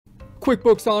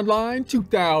QuickBooks Online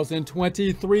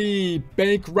 2023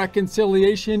 bank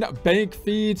reconciliation, bank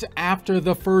feeds after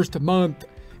the first month.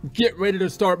 Get ready to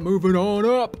start moving on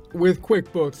up with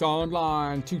QuickBooks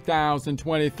Online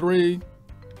 2023.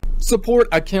 Support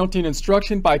accounting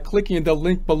instruction by clicking the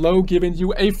link below, giving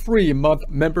you a free month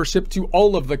membership to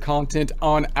all of the content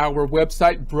on our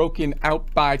website, broken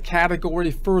out by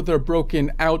category, further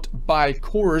broken out by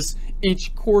course.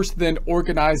 Each course then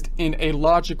organized in a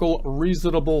logical,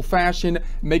 reasonable fashion,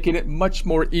 making it much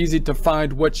more easy to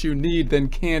find what you need than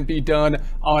can be done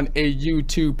on a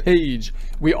YouTube page.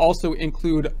 We also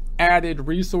include added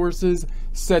resources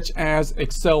such as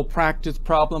Excel practice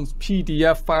problems,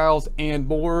 PDF files, and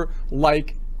more,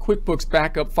 like QuickBooks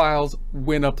backup files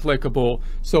when applicable.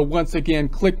 So once again,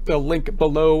 click the link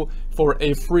below for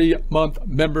a free month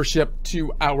membership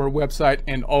to our website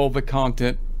and all the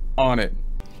content on it.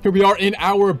 Here we are in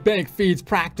our bank feeds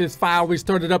practice file. We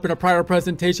started up in a prior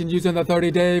presentation using the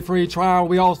 30-day free trial.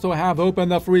 We also have open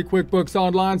the free QuickBooks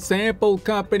Online sample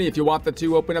company. If you want the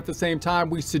two open at the same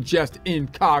time, we suggest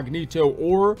incognito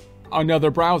or another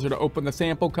browser to open the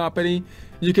sample company.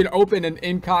 You can open an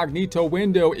incognito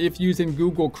window if using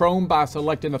Google Chrome by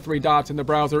selecting the three dots in the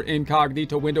browser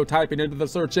incognito window, typing into the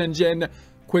search engine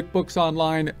QuickBooks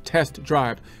Online Test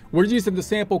Drive. We're using the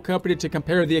sample company to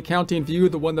compare the accounting view,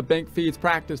 the one the bank feeds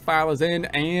practice file is in,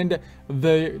 and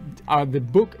the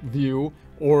book view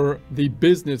or the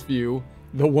business view,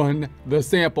 the one the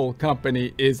sample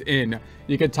company is in.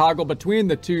 You can toggle between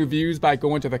the two views by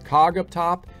going to the cog up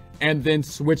top and then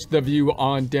switch the view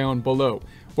on down below.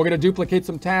 We're going to duplicate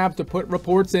some tabs to put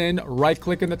reports in,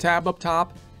 right-clicking the tab up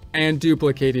top and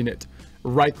duplicating it.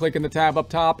 Right-clicking the tab up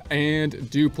top and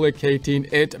duplicating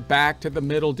it, back to the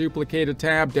middle duplicated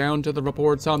tab, down to the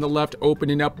reports on the left,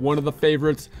 opening up one of the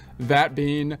favorites, that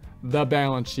being the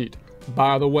balance sheet.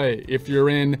 By the way, if you're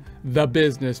in the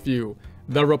business view,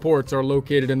 the reports are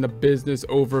located in the business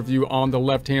overview on the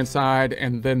left-hand side,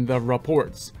 and then the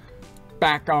reports.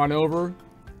 Back on over,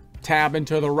 tab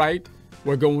into the right,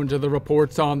 we're going to the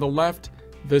reports on the left,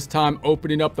 this time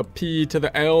opening up the P to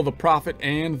the L, the profit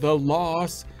and the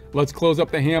loss. Let's close up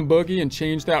the ham boogie and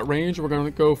change that range. We're going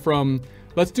to go from,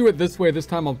 let's do it this way. This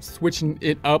time I'm switching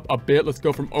it up a bit. Let's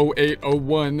go from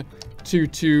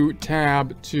 080122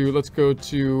 tab to, let's go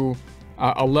to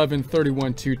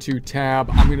 113122 tab.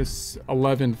 I'm going to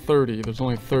 1130. There's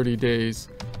only 30 days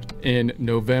in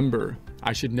November.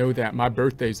 I should know that. My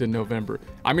birthday's in November.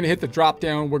 I'm going to hit the drop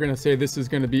down. We're going to say this is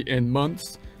going to be in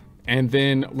months, and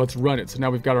then let's run it. So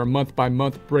now we've got our month by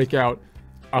month breakout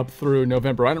up through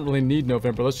November. I don't really need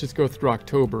November. Let's just go through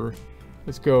October.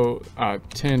 Let's go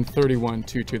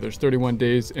 10/31/22. There's 31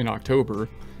 days in October.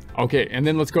 Okay, and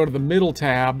then let's go to the middle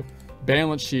tab,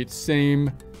 balance sheet,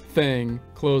 same thing,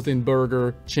 closing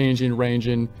burger, changing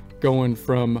ranging, going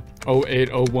from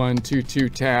 080122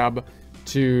 tab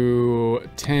to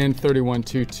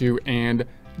 10/31/22 and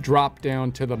drop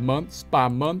down to the months by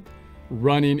month,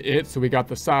 running it. So we got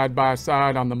the side by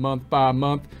side on the month by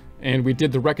month. And we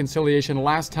did the reconciliation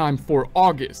last time for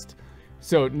August.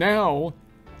 So now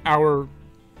our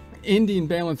ending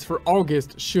balance for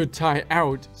August should tie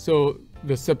out. So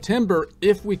the September,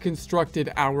 if we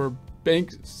constructed our bank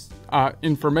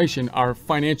information, our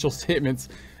financial statements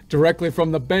directly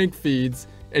from the bank feeds,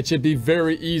 it should be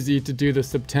very easy to do the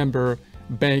September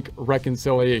bank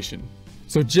reconciliation.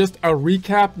 So just a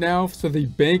recap now. So the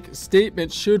bank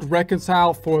statement should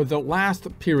reconcile for the last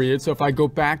period. So if I go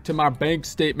back to my bank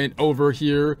statement over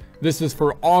here, this is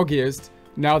for August.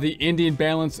 Now the ending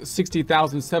balance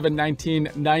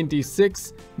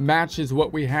 60,719.96 matches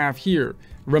what we have here.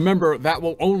 Remember, that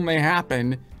will only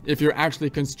happen if you're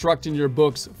actually constructing your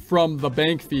books from the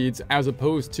bank feeds, as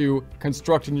opposed to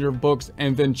constructing your books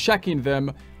and then checking them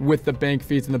with the bank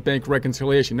feeds and the bank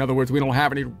reconciliation. In other words, we don't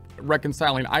have any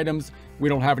reconciling items, we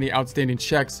don't have any outstanding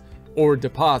checks or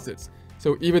deposits.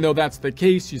 So even though that's the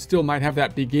case, you still might have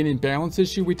that beginning balance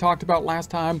issue we talked about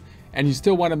last time, and you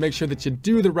still want to make sure that you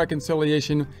do the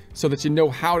reconciliation so that you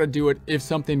know how to do it if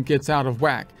something gets out of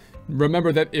whack.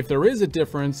 Remember that if there is a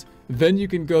difference, then you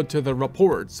can go to the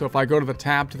reports. So if I go to the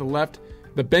tab to the left,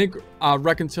 the bank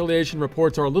reconciliation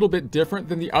reports are a little bit different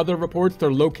than the other reports.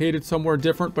 They're located somewhere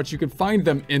different, but you can find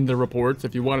them in the reports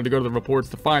if you wanted to go to the reports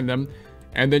to find them.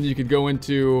 And then you could go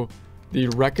into the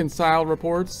reconcile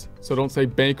reports. So don't say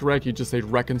bank rec, you just say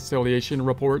reconciliation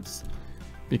reports,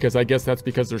 because I guess that's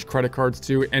because there's credit cards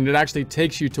too. And it actually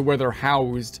takes you to where they're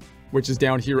housed, which is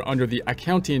down here under the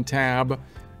accounting tab,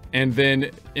 and then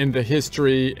in the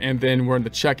history, and then we're in the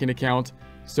checking account,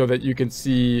 so that you can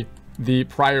see the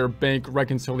prior bank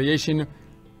reconciliation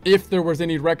if there was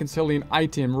any reconciling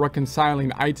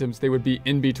items, they would be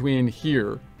in between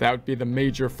here. That would be the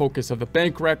major focus of the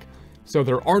bank rec. So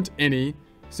there aren't any,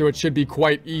 so it should be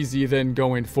quite easy then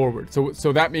going forward.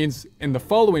 So that means in the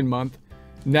following month,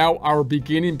 now our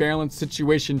beginning balance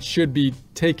situation should be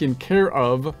taken care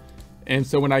of. And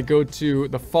so when I go to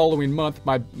the following month,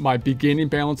 my beginning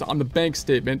balance on the bank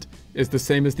statement is the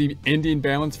same as the ending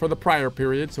balance for the prior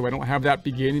period. So I don't have that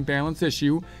beginning balance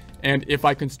issue. And if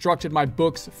I constructed my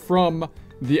books from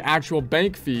the actual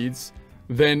bank feeds,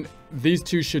 then these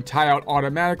two should tie out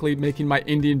automatically, making my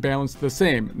ending balance the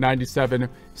same.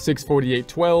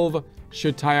 97,648.12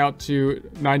 should tie out to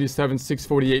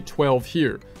 97,648.12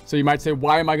 here. So you might say,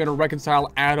 why am I going to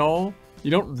reconcile at all?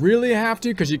 You don't really have to,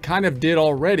 because you kind of did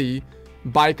already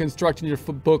by constructing your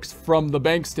books from the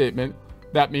bank statement.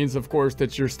 That means, of course,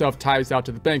 that your stuff ties out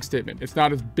to the bank statement. It's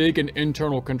not as big an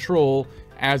internal control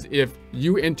as if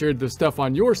you entered the stuff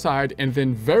on your side and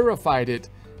then verified it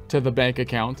to the bank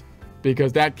account,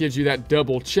 because that gives you that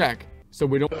double check. So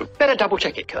we don't... Better double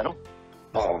check it, Colonel.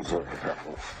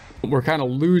 We're kind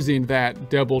of losing that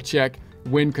double check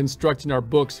when constructing our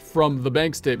books from the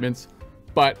bank statements,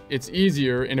 but it's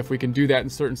easier. And if we can do that in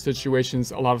certain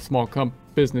situations, a lot of small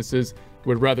businesses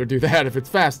would rather do that if it's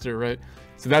faster, right?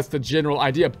 So that's the general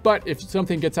idea. But if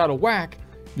something gets out of whack,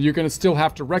 you're going to still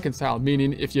have to reconcile,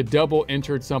 meaning if you double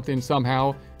entered something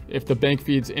somehow, if the bank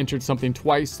feeds entered something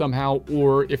twice somehow,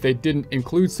 or if they didn't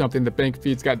include something, the bank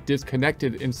feeds got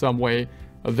disconnected in some way,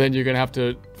 then you're going to have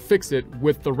to fix it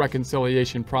with the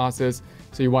reconciliation process.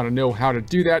 So you want to know how to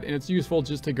do that. And it's useful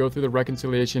just to go through the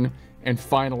reconciliation and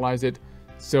finalize it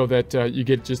so that you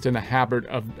get just in the habit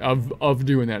of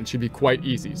doing that. It should be quite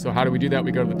easy. So how do we do that?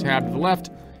 We go to the tab to the left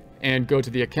and go to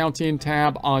the accounting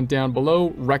tab on down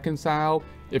below, reconcile.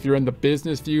 If you're in the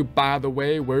business view, by the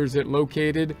way, where is it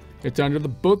located? It's under the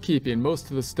bookkeeping. Most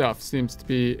of the stuff seems to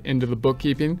be into the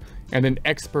bookkeeping, and then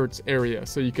experts area.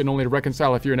 So you can only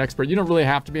reconcile if you're an expert. You don't really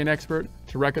have to be an expert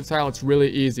to reconcile. It's really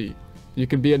easy. You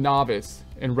can be a novice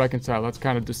and reconcile. That's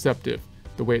kind of deceptive,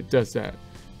 the way it does that.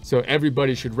 So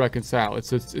everybody should reconcile.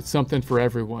 It's something for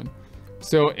everyone.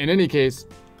 So in any case,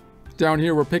 down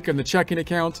here, we're picking the checking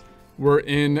account. We're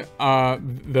in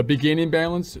the beginning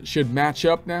balance should match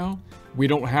up now. We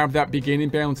don't have that beginning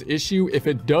balance issue. If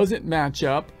it doesn't match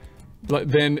up,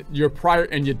 then your prior,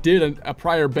 and you did a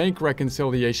prior bank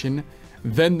reconciliation,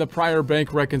 then the prior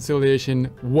bank reconciliation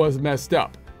was messed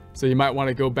up. So you might want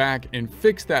to go back and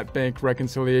fix that bank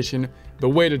reconciliation. The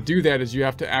way to do that is you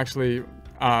have to actually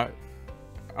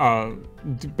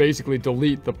basically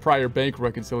delete the prior bank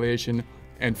reconciliation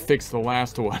and fix the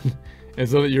last one, and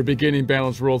so that your beginning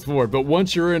balance rolls forward. But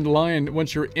once you're in line,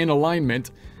 once you're in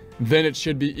alignment, then it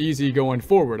should be easy going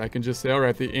forward. I can just say, all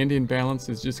right, the ending balance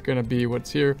is just going to be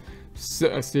what's here.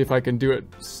 So, see if I can do it,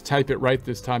 type it right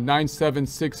this time.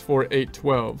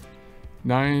 97,648.12.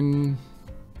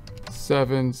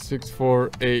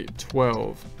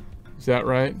 97,648.12. Is that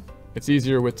right? It's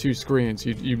easier with two screens.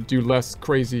 You do less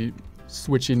crazy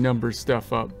switching numbers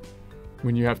stuff up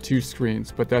when you have two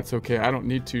screens, but that's okay. I don't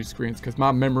need two screens because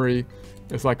my memory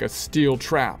is like a steel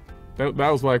trap. That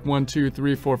was like 1, 2,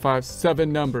 3, 4, 5,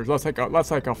 7 numbers. That's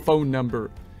like a phone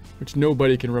number, which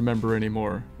nobody can remember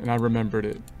anymore. And I remembered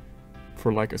it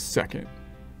for like a second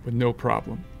with no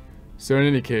problem. So in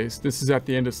any case, this is at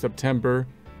the end of September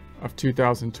of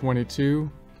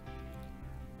 2022.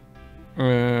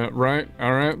 Right,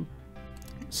 all right.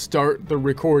 Start the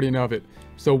recording of it.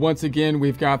 So once again,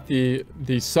 we've got the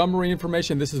summary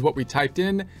information. This is what we typed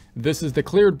in. This is the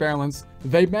cleared balance.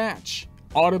 They match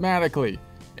automatically.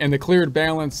 And the cleared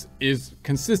balance is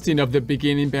consisting of the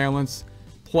beginning balance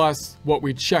plus what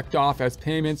we checked off as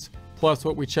payments plus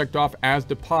what we checked off as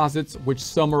deposits, which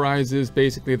summarizes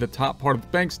basically the top part of the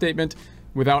bank statement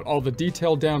without all the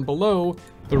detail down below.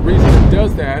 The reason it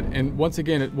does that, and once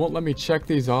again, it won't let me check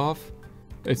these off.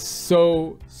 It's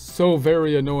so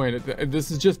very annoying. This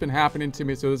has just been happening to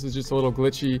me, so this is just a little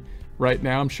glitchy right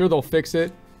now. I'm sure they'll fix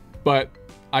it, but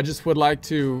I just would like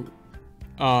to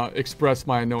express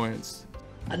my annoyance.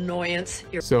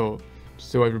 So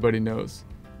everybody knows.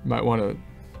 You might want to,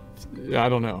 I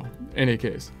don't know, any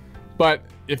case. But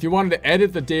if you wanted to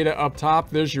edit the data up top,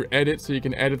 there's your edit, so you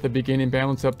can edit the beginning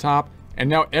balance up top. And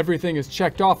now everything is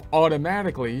checked off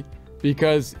automatically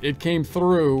because it came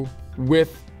through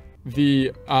with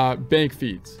the bank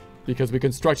feeds, because we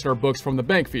constructed our books from the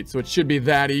bank feeds. So it should be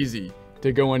that easy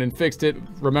to go in and fix it.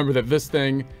 Remember that this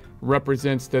thing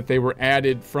represents that they were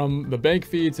added from the bank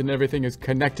feeds and everything is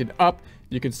connected up.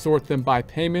 You can sort them by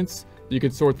payments. You can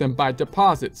sort them by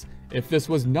deposits. If this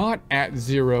was not at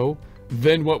 0,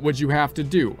 then what would you have to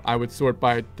do? I would sort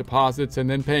by deposits and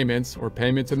then payments, or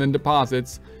payments and then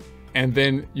deposits. And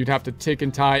then you'd have to tick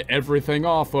and tie everything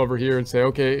off over here and say,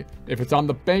 okay, if it's on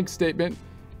the bank statement,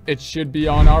 it should be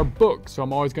on our books. So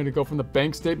I'm always going to go from the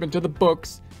bank statement to the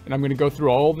books, and I'm going to go through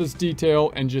all this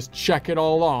detail and just check it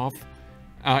all off.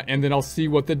 And then I'll see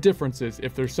what the difference is.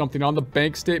 If there's something on the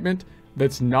bank statement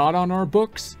that's not on our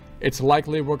books, it's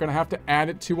likely we're going to have to add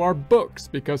it to our books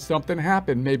because something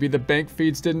happened. Maybe the bank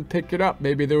feeds didn't pick it up.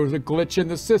 Maybe there was a glitch in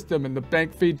the system and the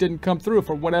bank feed didn't come through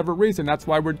for whatever reason. That's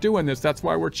why we're doing this. That's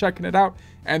why we're checking it out.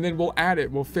 And then we'll add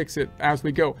it. We'll fix it as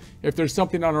we go. If there's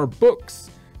something on our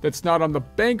books that's not on the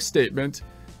bank statement,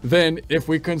 then if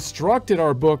we constructed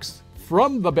our books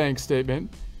from the bank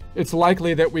statement, it's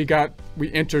likely that we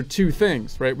entered two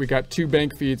things, right? We got two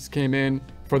bank feeds came in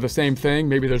for the same thing.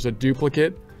 Maybe there's a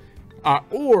duplicate.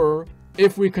 Or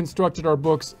if we constructed our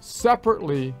books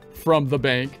separately from the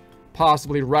bank,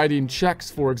 possibly writing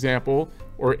checks, for example,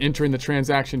 or entering the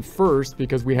transaction first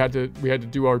because we had to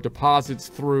do our deposits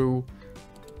through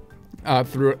an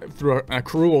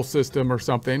accrual system or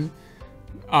something,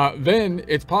 then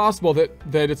it's possible that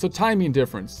it's a timing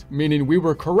difference, meaning we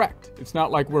were correct. It's not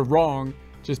like we're wrong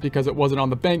just because it wasn't on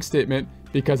the bank statement,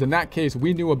 because in that case,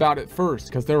 we knew about it first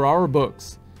because they're our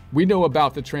books. We know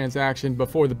about the transaction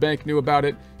before the bank knew about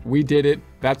it. We did it.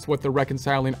 That's what the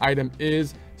reconciling item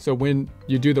is. So when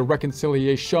you do the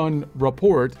reconciliation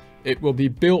report, it will be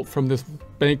built from this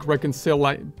bank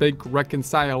reconciling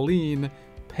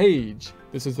page.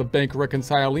 This is the bank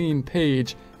reconciling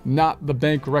page, not the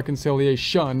bank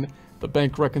reconciliation. The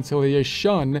bank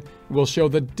reconciliation will show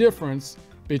the difference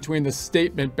between the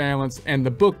statement balance and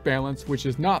the book balance, which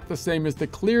is not the same as the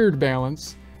cleared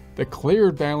balance. The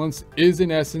cleared balance is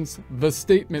in essence the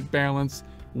statement balance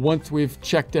once we've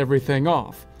checked everything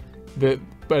off. But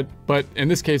in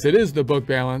this case, it is the book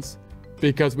balance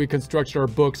because we constructed our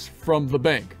books from the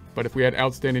bank. But if we had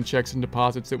outstanding checks and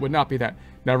deposits, it would not be that.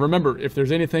 Now remember, if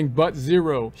there's anything but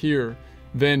zero here,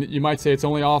 then you might say it's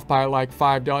only off by like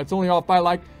 $5. It's only off by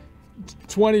like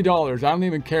 $20. I don't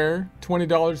even care.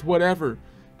 $20, whatever.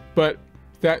 But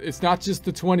that it's not just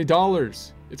the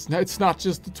 $20. It's not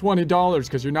just the $20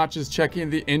 because you're not just checking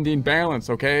the ending balance,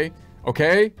 okay?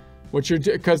 Okay?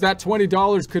 Because that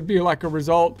 $20 could be like a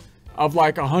result of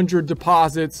like 100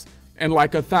 deposits and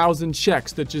like 1,000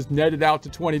 checks that just netted out to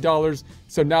 $20.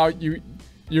 So now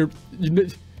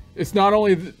it's not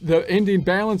only the ending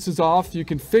balance is off, you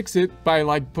can fix it by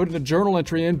like putting a journal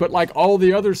entry in, but like all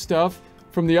the other stuff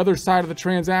from the other side of the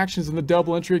transactions in the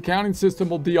double entry accounting system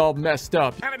will be all messed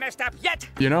up. Haven't messed up yet.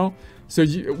 You know? So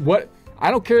I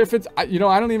don't care if it's, I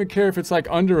don't even care if it's like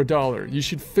under $1.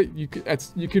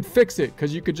 You could fix it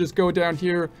because you could just go down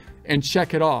here and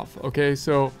check it off. Okay,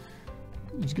 so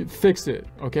you could fix it.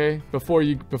 Okay, before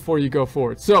you go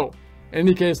forward. So in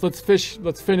any case, let's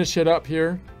finish it up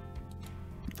here,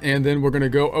 and then we're gonna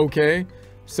go okay.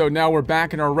 So now we're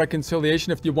back in our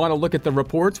reconciliation. If you want to look at the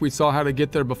reports, we saw how to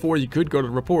get there before. You could go to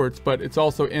the reports, but it's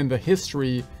also in the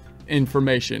history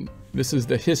information. This is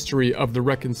the history of the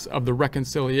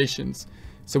reconciliations.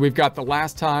 So we've got the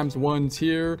last times ones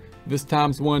here, this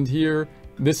times one here.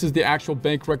 This is the actual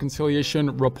bank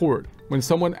reconciliation report. When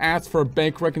someone asks for a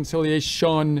bank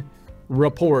reconciliation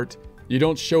report, you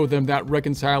don't show them that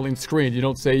reconciling screen. You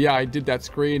don't say, yeah, I did that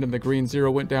screen and the green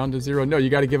zero went down to zero. No, you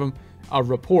got to give them a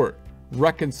report.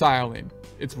 Reconciling.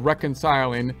 It's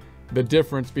reconciling the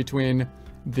difference between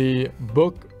the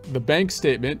bank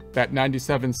statement, that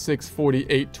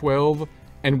 97,648.12,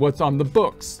 and what's on the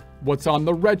books, what's on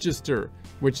the register,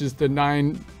 which is the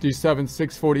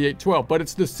 97,648.12. But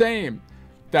it's the same.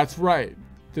 That's right.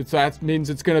 That means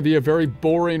it's going to be a very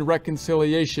boring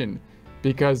reconciliation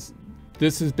because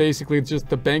this is basically just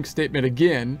the bank statement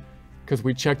again, because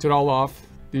we checked it all off.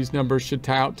 These numbers should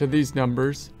tie out to these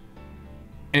numbers.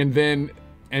 And then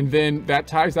that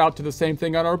ties out to the same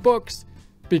thing on our books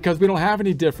because we don't have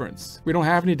any difference. We don't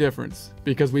have any difference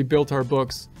because we built our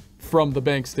books from the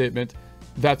bank statement.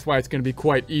 That's why it's going to be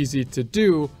quite easy to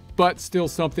do, but still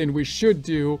something we should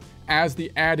do as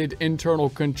the added internal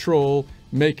control,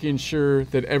 making sure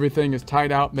that everything is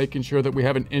tied out, making sure that we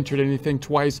haven't entered anything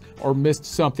twice or missed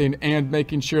something, and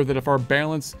making sure that if our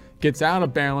balance gets out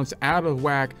of balance, out of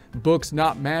whack, books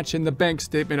not matching the bank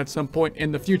statement at some point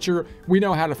in the future, we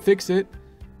know how to fix it.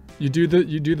 You do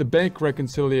the bank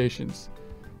reconciliations.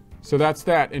 So that's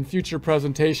that. In future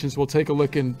presentations, we'll take a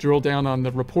look and drill down on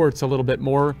the reports a little bit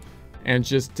more and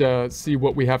just see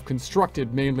what we have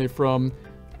constructed, mainly from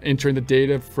entering the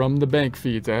data from the bank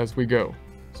feeds as we go.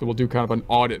 So we'll do kind of an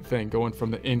audit thing, going from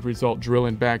the end result,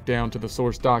 drilling back down to the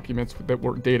source documents that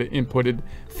were data inputted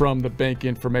from the bank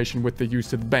information with the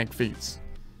use of the bank feeds.